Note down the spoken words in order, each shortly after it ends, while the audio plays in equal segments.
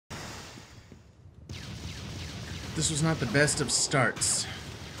This was not the best of starts.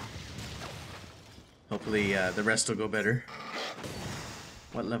 Hopefully the rest will go better.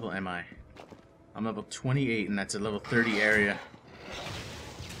 What level am I? I'm level 28 and that's a level 30 area.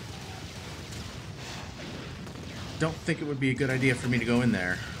 Don't think it would be a good idea for me to go in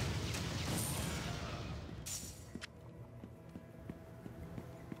there.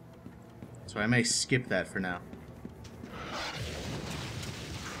 So I may skip that for now.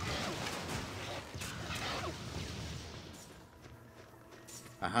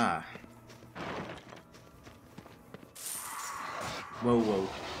 Aha. Whoa, whoa.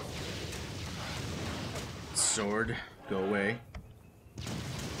 Sword, go away.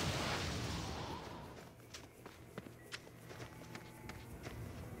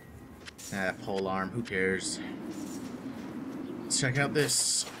 Ah, pole arm, who cares? Let's check out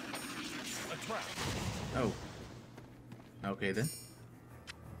this. Oh. Okay then.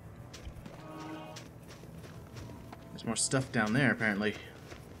 There's more stuff down there, apparently.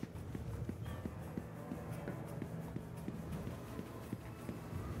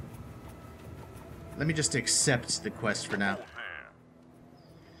 Let me just accept the quest for now.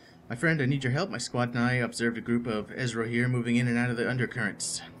 My friend, I need your help. My squad and I observed a group of Ezra here moving in and out of the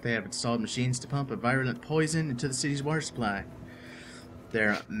undercurrents. They have installed machines to pump a virulent poison into the city's water supply.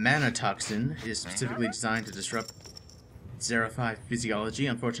 Their mana toxin is specifically designed to disrupt Xerify physiology.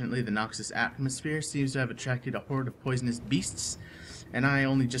 Unfortunately, the noxious atmosphere seems to have attracted a horde of poisonous beasts, and I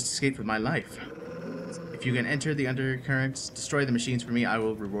only just escaped with my life. If you can enter the undercurrents, destroy the machines for me, I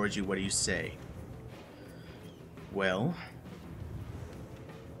will reward you. What do you say? Well,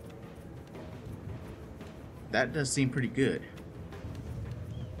 that does seem pretty good.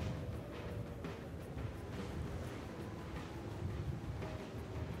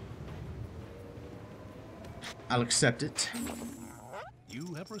 I'll accept it.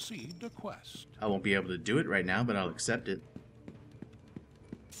 You have received a quest. I won't be able to do it right now, but I'll accept it.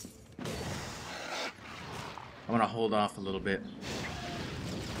 I want to hold off a little bit.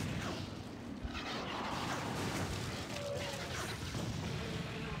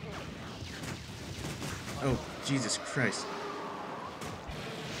 Oh, Jesus Christ.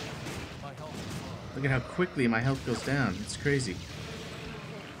 Look at how quickly my health goes down. It's crazy.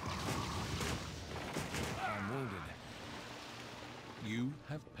 I'm wounded. You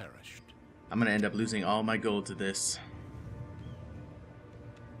have perished. I'm gonna end up losing all my gold to this.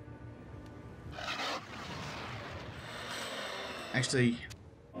 Actually,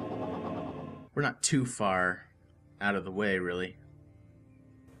 we're not too far out of the way, really.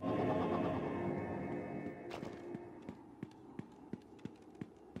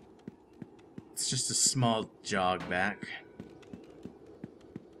 It's just a small jog back.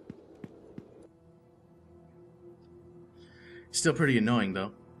 Still pretty annoying,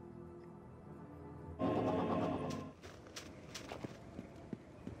 though.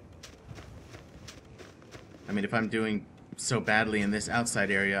 I mean, if I'm doing so badly in this outside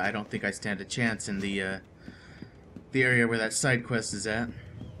area, I don't think I stand a chance in the area where that side quest is at.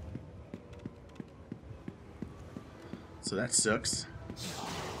 So that sucks.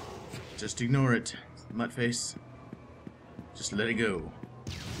 Just ignore it, Muttface. Just let it go.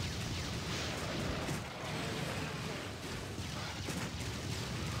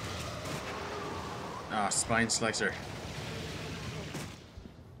 Ah, Spine Slicer.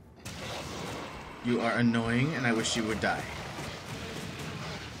 You are annoying, and I wish you would die.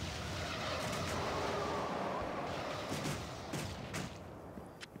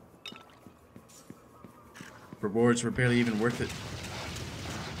 Rewards were barely even worth it.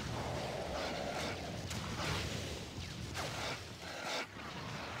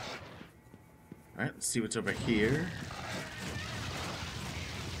 Alright, let's see what's over here.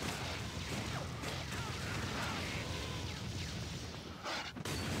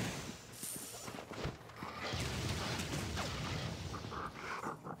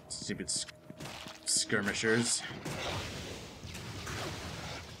 Stupid skirmishers.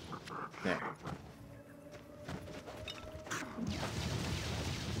 There.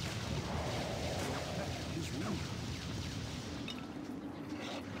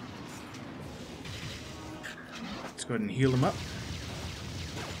 Let's go ahead and heal him up.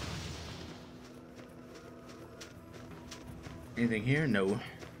 Anything here? No.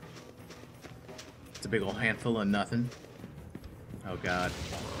 It's a big old handful of nothing. Oh god.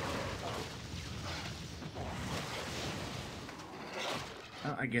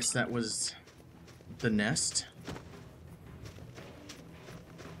 Oh, I guess that was the nest.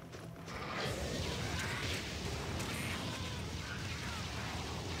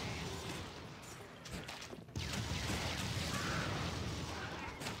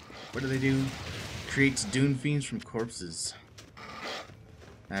 What do they do? Creates dune fiends from corpses.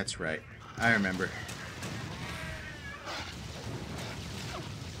 That's right. I remember.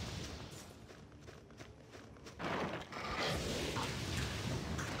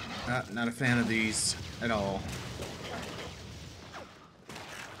 Not a fan of these at all.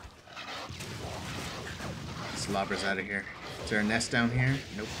 Slobber's out of here. Is there a nest down here?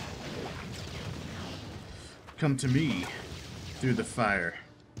 Nope. Come to me through the fire.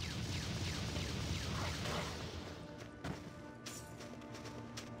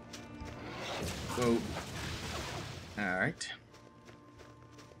 Whoa. Alright.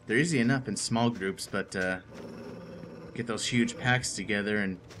 They're easy enough in small groups, but get those huge packs together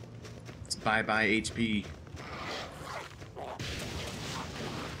and it's bye-bye HP.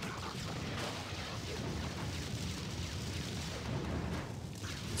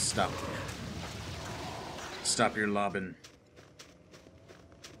 Stop. Stop your lobbing.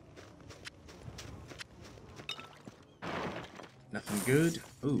 Nothing good?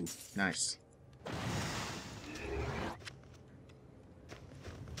 Ooh, nice.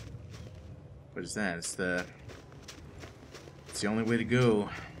 What is that? It's the only way to go.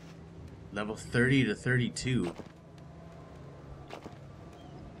 Level 30 to 32.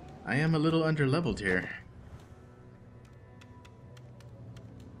 I am a little under-leveled here.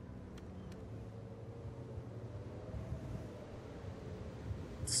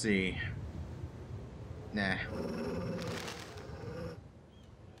 Let's see. Nah.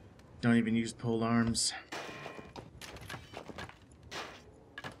 Don't even use pole arms.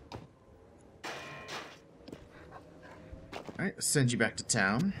 Alright, let's send you back to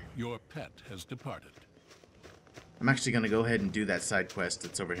town. Your pet has departed. I'm actually going to go ahead and do that side quest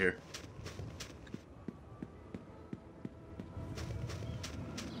that's over here.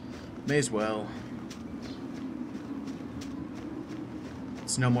 May as well.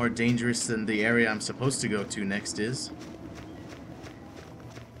 It's no more dangerous than the area I'm supposed to go to next is.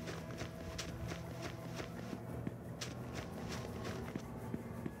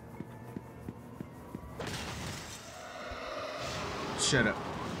 Shut up.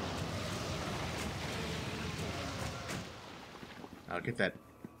 I'll get that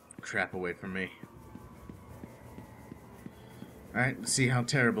crap away from me. Alright, let's see how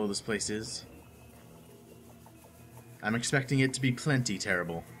terrible this place is. I'm expecting it to be plenty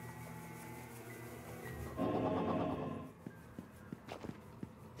terrible.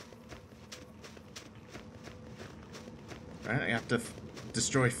 Alright, I have to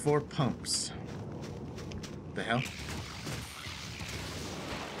destroy 4 pumps. The hell?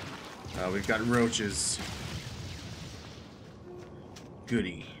 We've got roaches.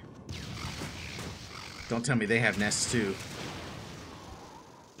 Goody. Don't tell me they have nests too.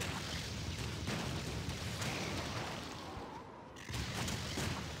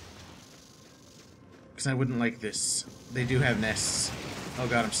 Because I wouldn't like this. They do have nests. Oh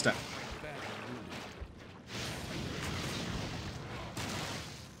god, I'm stuck.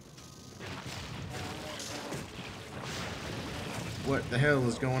 What the hell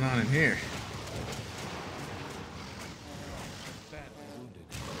is going on in here?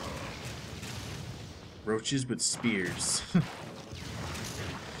 Roaches with spears.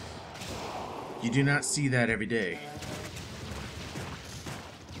 You do not see that every day.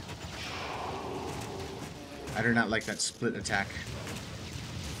 I do not like that split attack.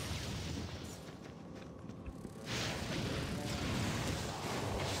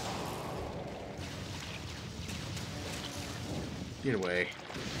 Get away.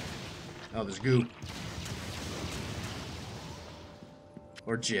 Oh, there's goo.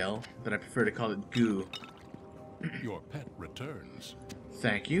 Or gel, but I prefer to call it goo. Your pet returns.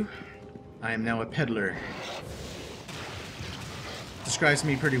 Thank you. I am now a peddler. Describes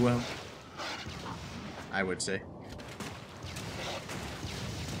me pretty well, I would say.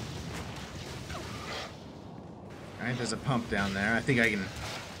 Alright, there's a pump down there. I think I can...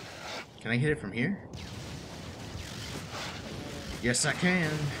 Can I hit it from here? Yes, I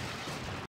can.